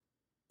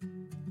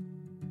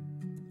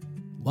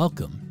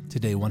Welcome to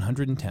day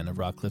 110 of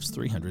Rockcliffe's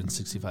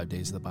 365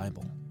 Days of the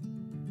Bible.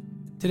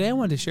 Today I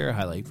wanted to share a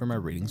highlight from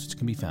our readings which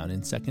can be found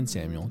in 2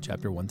 Samuel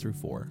chapter 1 through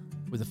 4,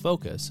 with a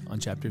focus on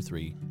chapter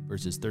 3,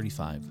 verses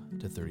 35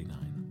 to 39.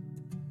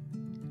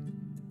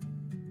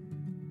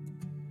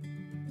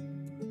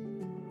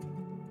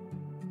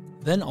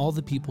 Then all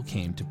the people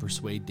came to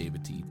persuade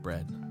David to eat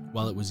bread,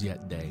 while it was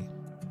yet day.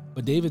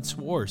 But David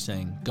swore,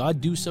 saying,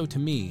 God do so to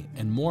me,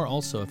 and more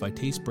also if I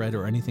taste bread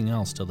or anything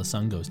else till the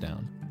sun goes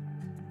down.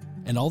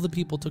 And all the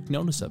people took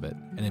notice of it,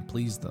 and it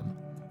pleased them,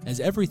 as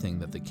everything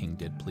that the king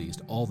did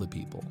pleased all the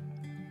people.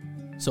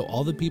 So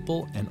all the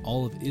people and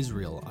all of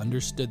Israel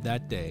understood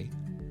that day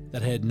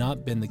that it had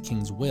not been the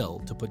king's will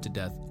to put to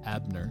death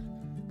Abner,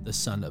 the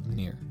son of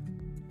Ner.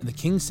 And the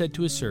king said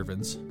to his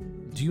servants,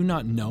 Do you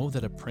not know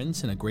that a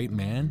prince and a great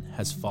man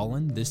has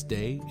fallen this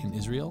day in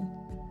Israel?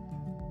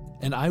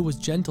 And I was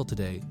gentle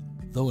today,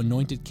 though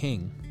anointed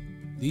king.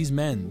 These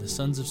men, the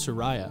sons of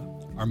Sariah,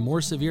 are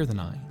more severe than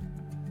I.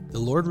 The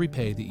Lord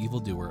repay the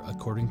evildoer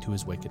according to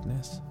his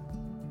wickedness.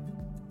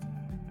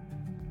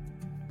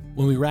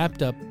 When we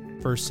wrapped up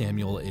 1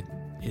 Samuel, it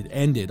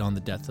ended on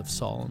the death of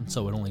Saul, and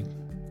so it only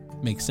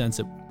makes sense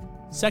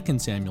that 2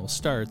 Samuel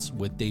starts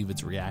with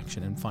David's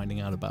reaction and finding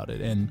out about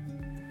it.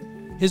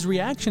 And his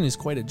reaction is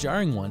quite a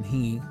jarring one.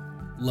 He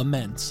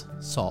laments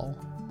Saul.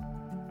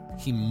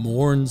 He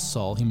mourns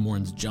Saul. He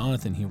mourns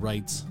Jonathan. He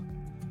writes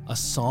a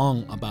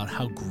song about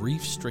how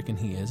grief-stricken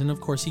he is. And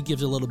of course, he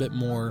gives a little bit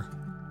more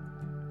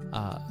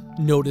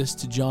notice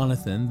to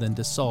Jonathan than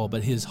to Saul,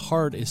 but his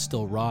heart is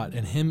still wrought,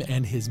 and him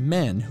and his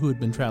men who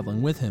had been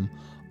traveling with him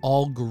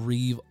all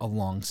grieve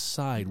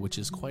alongside, which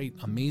is quite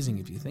amazing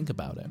if you think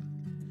about it.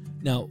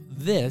 Now,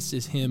 this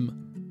is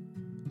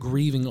him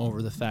grieving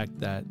over the fact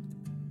that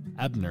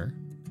Abner,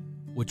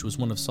 which was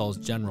one of Saul's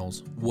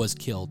generals, was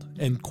killed,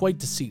 and quite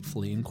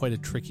deceitfully, in quite a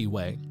tricky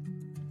way.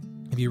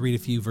 If you read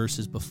a few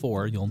verses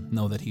before, you'll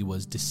know that he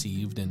was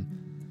deceived and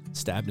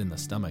stabbed in the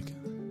stomach.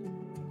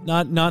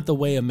 Not the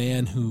way a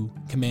man who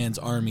commands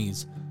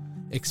armies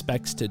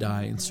expects to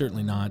die, and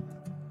certainly not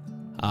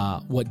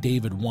what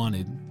David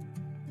wanted.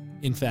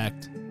 In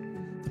fact,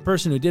 the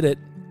person who did it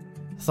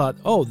thought,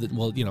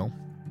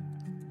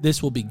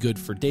 this will be good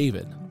for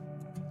David.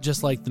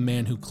 Just like the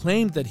man who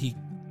claimed that he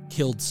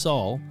killed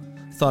Saul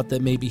thought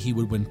that maybe he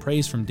would win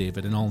praise from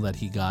David, and all that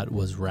he got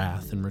was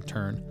wrath in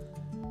return.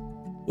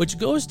 Which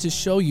goes to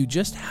show you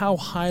just how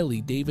highly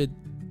David,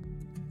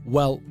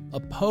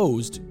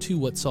 opposed to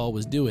what Saul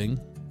was doing,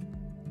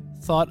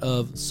 thought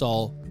of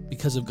Saul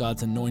because of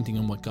God's anointing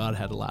and what God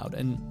had allowed.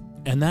 And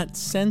that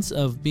sense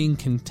of being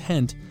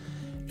content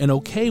and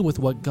okay with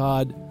what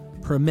God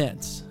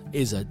permits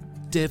is a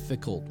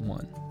difficult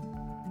one.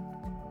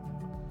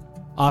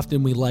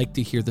 Often we like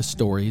to hear the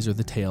stories or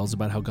the tales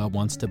about how God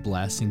wants to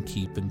bless and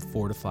keep and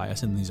fortify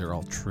us, and these are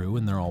all true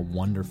and they're all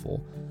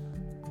wonderful.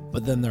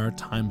 But then there are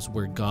times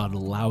where God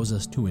allows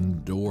us to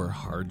endure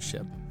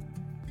hardship,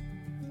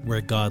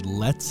 where God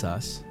lets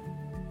us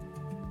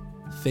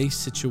face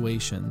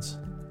situations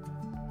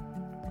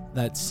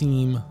that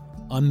seem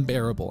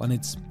unbearable. And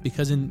it's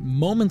because in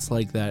moments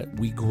like that,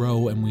 we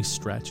grow and we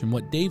stretch. And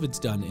what David's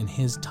done in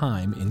his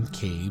time in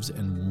caves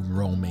and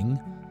roaming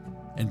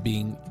and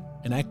being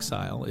in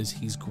exile is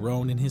he's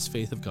grown in his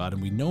faith of God.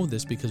 And we know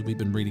this because we've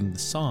been reading the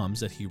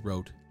Psalms that he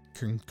wrote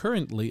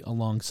concurrently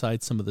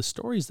alongside some of the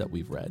stories that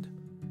we've read.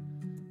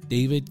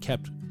 David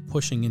kept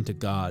pushing into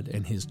God,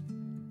 and his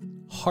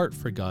heart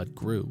for God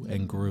grew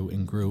and grew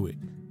and grew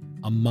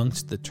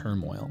amongst the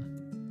turmoil.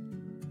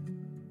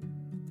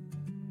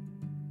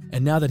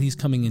 And now that he's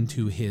coming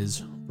into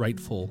his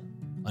rightful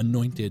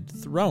anointed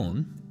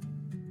throne,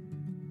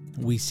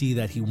 we see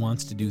that he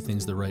wants to do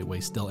things the right way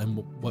still. And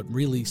what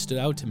really stood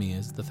out to me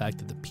is the fact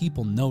that the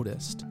people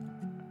noticed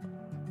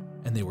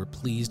and they were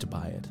pleased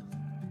by it.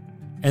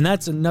 And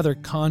that's another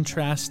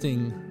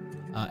contrasting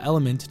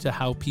element to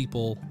how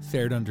people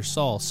fared under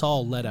Saul.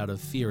 Saul led out of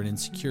fear and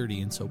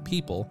insecurity, and so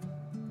people,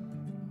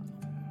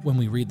 when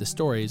we read the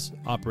stories,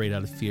 operate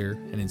out of fear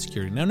and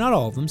insecurity. Now, not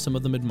all of them. Some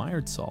of them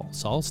admired Saul.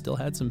 Saul still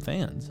had some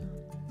fans.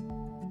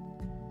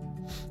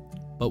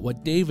 But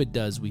what David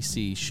does, we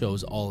see,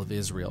 shows all of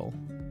Israel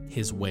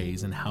his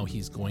ways and how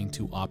he's going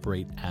to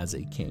operate as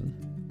a king.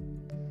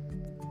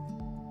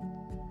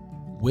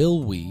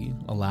 Will we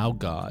allow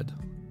God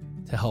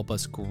to help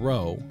us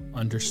grow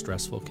under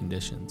stressful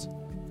conditions?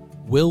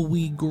 Will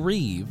we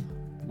grieve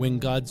when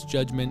God's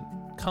judgment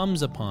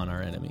comes upon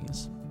our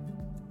enemies?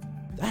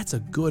 That's a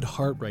good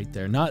heart right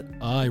there. Not,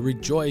 I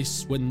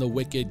rejoice when the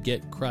wicked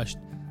get crushed.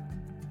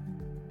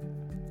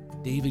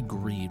 David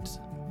grieved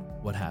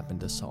what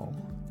happened to Saul.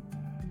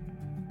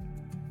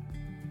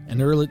 And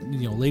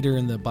later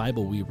in the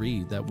Bible, we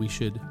read that we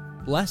should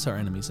bless our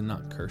enemies and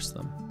not curse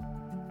them.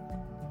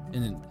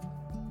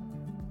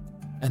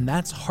 And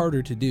that's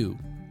harder to do.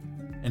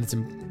 And it's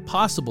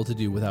impossible to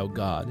do without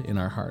God in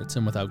our hearts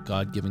and without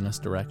God giving us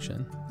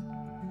direction.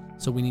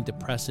 So we need to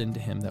press into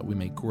him that we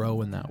may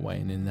grow in that way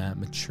and in that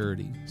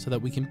maturity so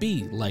that we can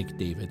be like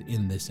David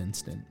in this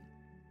instant.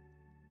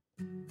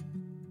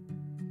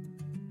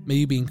 May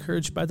you be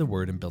encouraged by the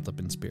word and built up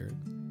in spirit.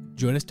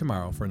 Join us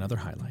tomorrow for another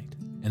highlight.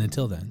 And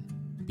until then,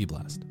 be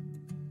blessed.